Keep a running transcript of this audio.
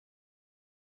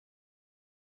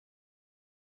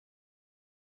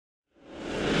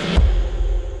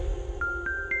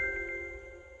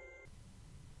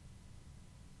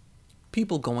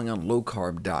people going on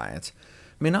low-carb diets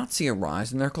may not see a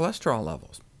rise in their cholesterol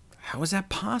levels. How is that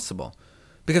possible?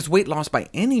 Because weight loss by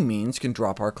any means can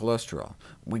drop our cholesterol.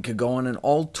 We could go on an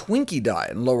all-Twinkie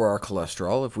diet and lower our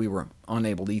cholesterol if we were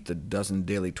unable to eat the dozen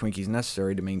daily Twinkies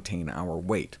necessary to maintain our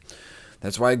weight.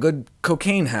 That's why a good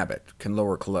cocaine habit can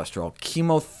lower cholesterol.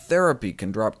 Chemotherapy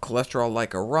can drop cholesterol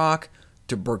like a rock.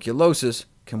 Tuberculosis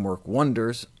can work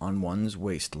wonders on one's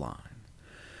waistline.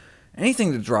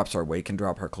 Anything that drops our weight can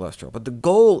drop our cholesterol, but the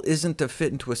goal isn't to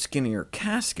fit into a skinnier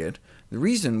casket. The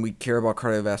reason we care about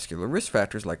cardiovascular risk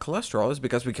factors like cholesterol is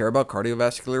because we care about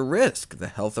cardiovascular risk, the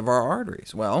health of our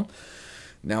arteries. Well,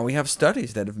 now we have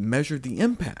studies that have measured the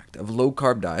impact of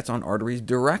low-carb diets on arteries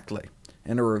directly,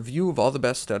 and a review of all the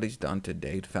best studies done to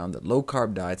date found that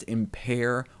low-carb diets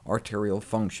impair arterial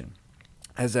function,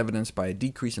 as evidenced by a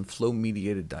decrease in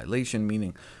flow-mediated dilation,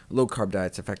 meaning low-carb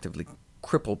diets effectively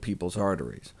cripple people's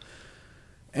arteries.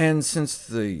 And since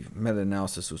the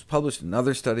meta-analysis was published,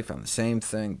 another study found the same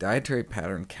thing: dietary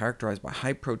pattern characterized by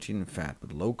high protein and fat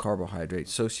with low carbohydrate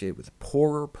associated with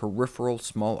poorer peripheral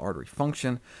small artery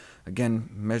function, again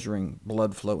measuring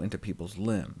blood flow into people's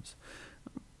limbs.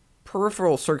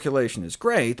 Peripheral circulation is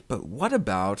great, but what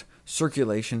about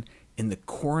circulation in the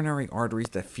coronary arteries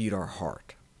that feed our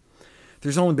heart?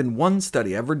 There's only been one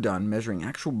study ever done measuring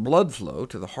actual blood flow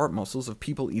to the heart muscles of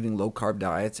people eating low-carb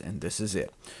diets, and this is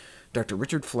it. Dr.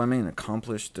 Richard Fleming, an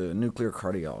accomplished nuclear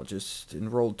cardiologist,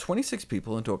 enrolled 26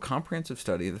 people into a comprehensive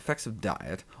study of the effects of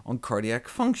diet on cardiac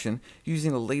function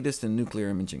using the latest in nuclear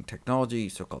imaging technology,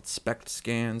 so-called SPECT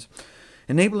scans,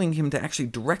 enabling him to actually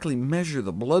directly measure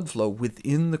the blood flow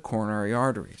within the coronary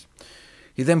arteries.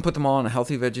 He then put them all on a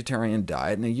healthy vegetarian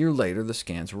diet, and a year later the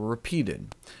scans were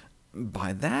repeated.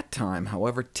 By that time,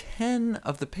 however, 10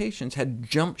 of the patients had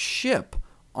jumped ship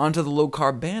onto the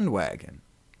low-carb bandwagon.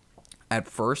 At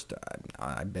first,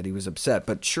 I bet he was upset,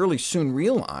 but surely soon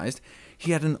realized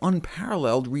he had an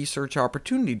unparalleled research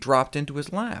opportunity dropped into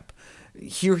his lap.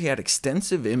 Here he had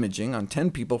extensive imaging on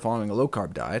 10 people following a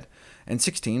low-carb diet, and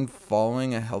 16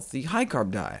 following a healthy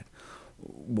high-carb diet.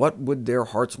 What would their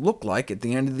hearts look like at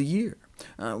the end of the year?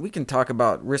 We can talk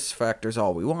about risk factors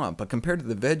all we want, but compared to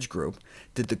the veg group,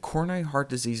 did the coronary heart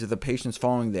disease of the patients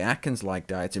following the Atkins-like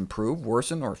diets improve,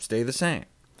 worsen, or stay the same?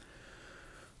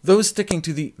 Those sticking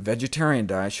to the vegetarian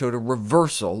diet showed a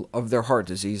reversal of their heart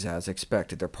disease as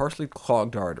expected. Their partially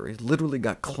clogged arteries literally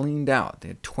got cleaned out. They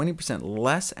had 20%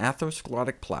 less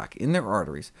atherosclerotic plaque in their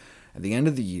arteries at the end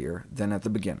of the year than at the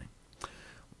beginning.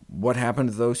 What happened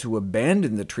to those who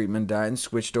abandoned the treatment diet and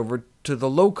switched over to the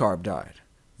low-carb diet?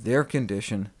 Their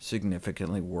condition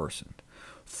significantly worsened,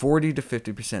 40 to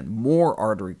 50% more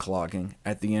artery clogging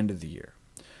at the end of the year.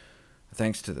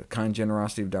 Thanks to the kind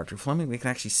generosity of Dr. Fleming, we can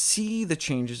actually see the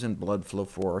changes in blood flow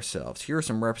for ourselves. Here are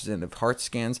some representative heart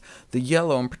scans. The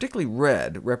yellow, and particularly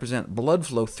red, represent blood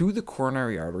flow through the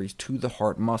coronary arteries to the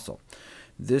heart muscle.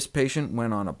 This patient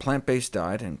went on a plant-based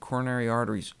diet, and coronary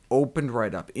arteries opened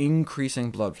right up,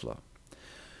 increasing blood flow.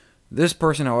 This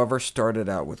person, however, started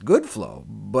out with good flow,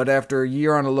 but after a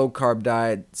year on a low-carb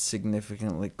diet,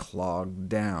 significantly clogged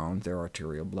down their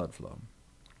arterial blood flow.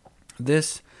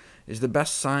 This is the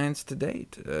best science to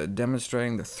date,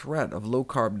 demonstrating the threat of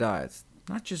low-carb diets,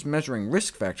 not just measuring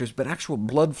risk factors, but actual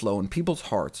blood flow in people's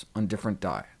hearts on different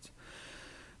diets.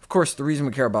 Of course, the reason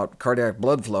we care about cardiac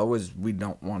blood flow is we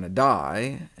don't want to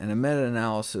die, and a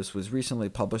meta-analysis was recently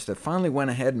published that finally went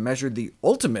ahead and measured the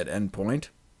ultimate endpoint,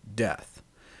 death.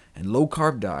 And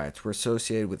low-carb diets were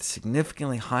associated with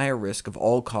significantly higher risk of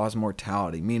all-cause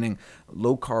mortality, meaning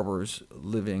low-carbers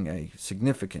living a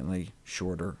significantly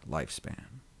shorter lifespan.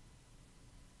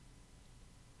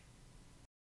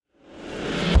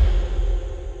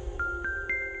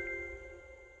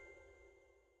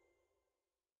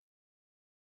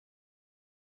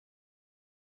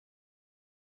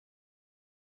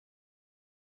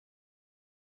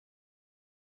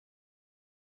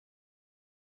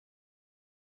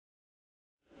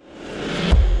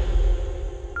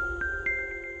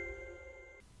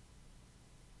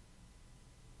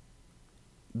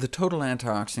 The total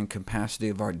antioxidant capacity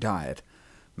of our diet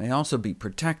may also be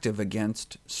protective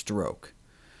against stroke,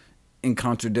 in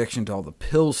contradiction to all the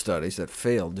pill studies that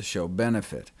failed to show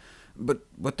benefit. But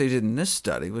what they did in this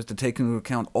study was to take into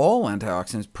account all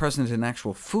antioxidants present in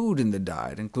actual food in the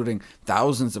diet, including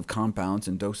thousands of compounds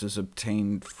and doses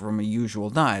obtained from a usual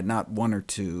diet, not one or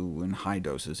two in high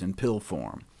doses in pill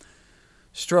form.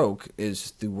 Stroke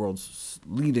is the world's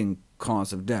leading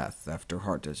cause of death after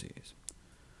heart disease.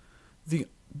 The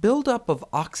buildup of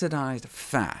oxidized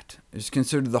fat is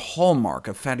considered the hallmark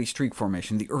of fatty streak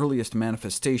formation, the earliest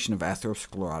manifestation of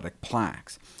atherosclerotic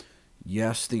plaques.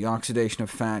 Yes, the oxidation of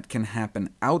fat can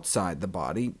happen outside the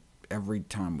body every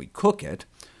time we cook it,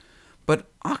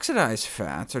 but oxidized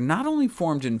fats are not only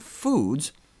formed in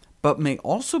foods, but may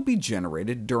also be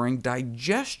generated during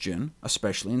digestion,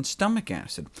 especially in stomach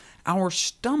acid. Our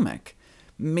stomach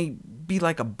may be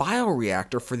like a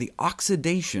bioreactor for the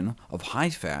oxidation of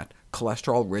high-fat,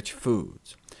 cholesterol-rich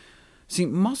foods. See,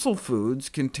 muscle foods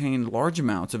contain large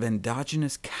amounts of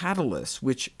endogenous catalysts,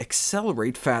 which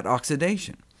accelerate fat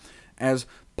oxidation. As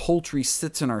poultry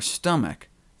sits in our stomach,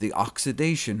 the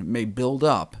oxidation may build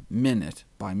up minute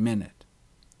by minute.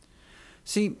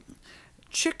 See,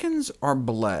 chickens are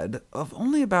bled of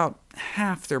only about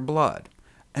half their blood,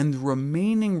 and the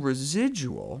remaining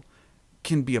residual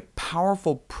can be a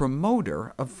powerful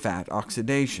promoter of fat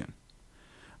oxidation.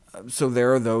 So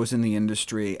there are those in the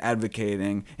industry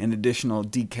advocating an additional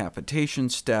decapitation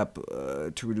step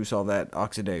to reduce all that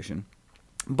oxidation.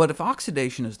 But if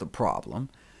oxidation is the problem,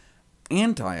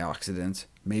 antioxidants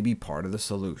may be part of the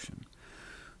solution.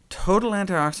 Total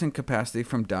antioxidant capacity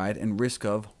from diet and risk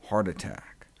of heart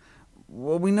attack.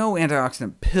 Well, we know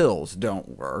antioxidant pills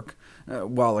don't work,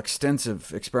 while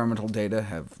extensive experimental data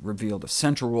have revealed a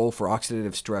central role for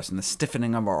oxidative stress in the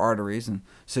stiffening of our arteries, and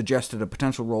suggested a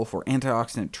potential role for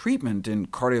antioxidant treatment in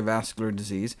cardiovascular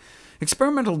disease.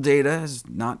 Experimental data has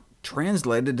not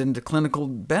translated into clinical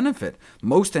benefit.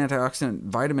 Most antioxidant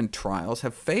vitamin trials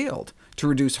have failed to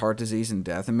reduce heart disease and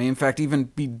death, and may in fact even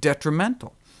be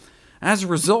detrimental. As a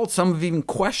result, some have even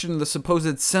questioned the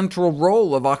supposed central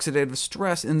role of oxidative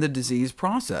stress in the disease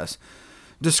process,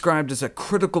 described as a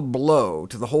critical blow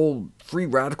to the whole free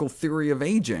radical theory of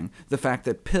aging, the fact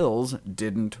that pills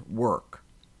didn't work.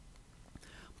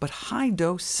 But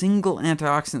high-dose single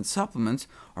antioxidant supplements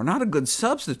are not a good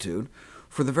substitute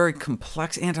for the very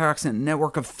complex antioxidant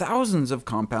network of thousands of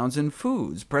compounds in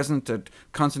foods, present at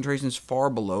concentrations far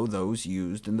below those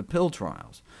used in the pill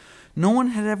trials. No one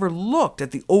had ever looked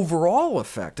at the overall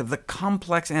effect of the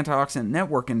complex antioxidant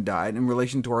network in diet in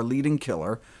relation to our leading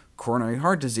killer, coronary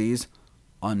heart disease,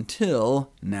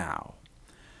 until now.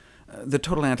 The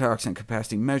total antioxidant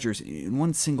capacity measures in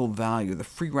one single value the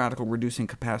free radical reducing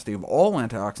capacity of all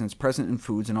antioxidants present in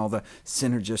foods and all the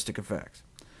synergistic effects.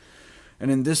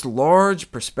 And in this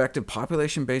large prospective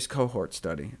population-based cohort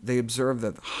study, they observed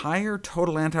that higher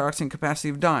total antioxidant capacity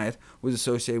of diet was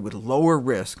associated with lower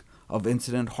risk of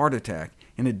incident heart attack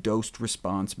in a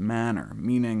dose-response manner,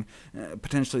 meaning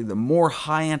potentially the more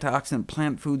high antioxidant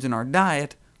plant foods in our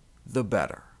diet, the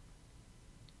better.